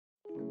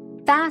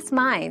Fast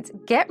minds,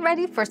 get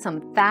ready for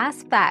some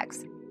fast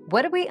facts.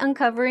 What are we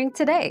uncovering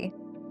today?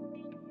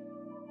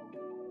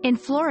 In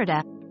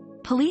Florida,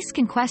 police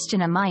can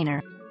question a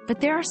minor,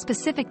 but there are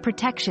specific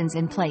protections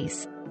in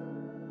place.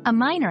 A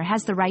minor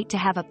has the right to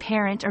have a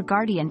parent or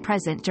guardian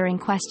present during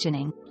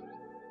questioning.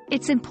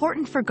 It's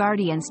important for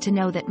guardians to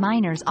know that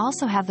minors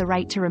also have the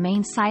right to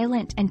remain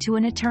silent and to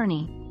an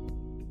attorney.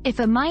 If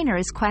a minor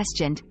is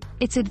questioned,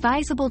 it's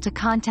advisable to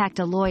contact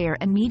a lawyer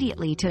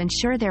immediately to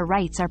ensure their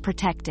rights are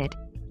protected.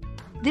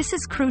 This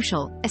is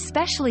crucial,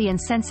 especially in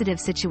sensitive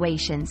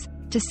situations,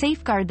 to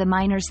safeguard the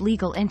minor's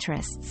legal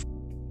interests.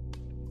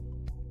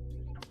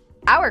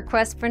 Our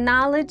quest for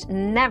knowledge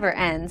never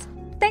ends.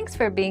 Thanks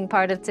for being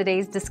part of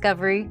today's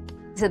discovery.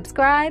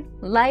 Subscribe,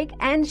 like,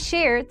 and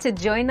share to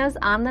join us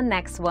on the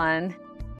next one.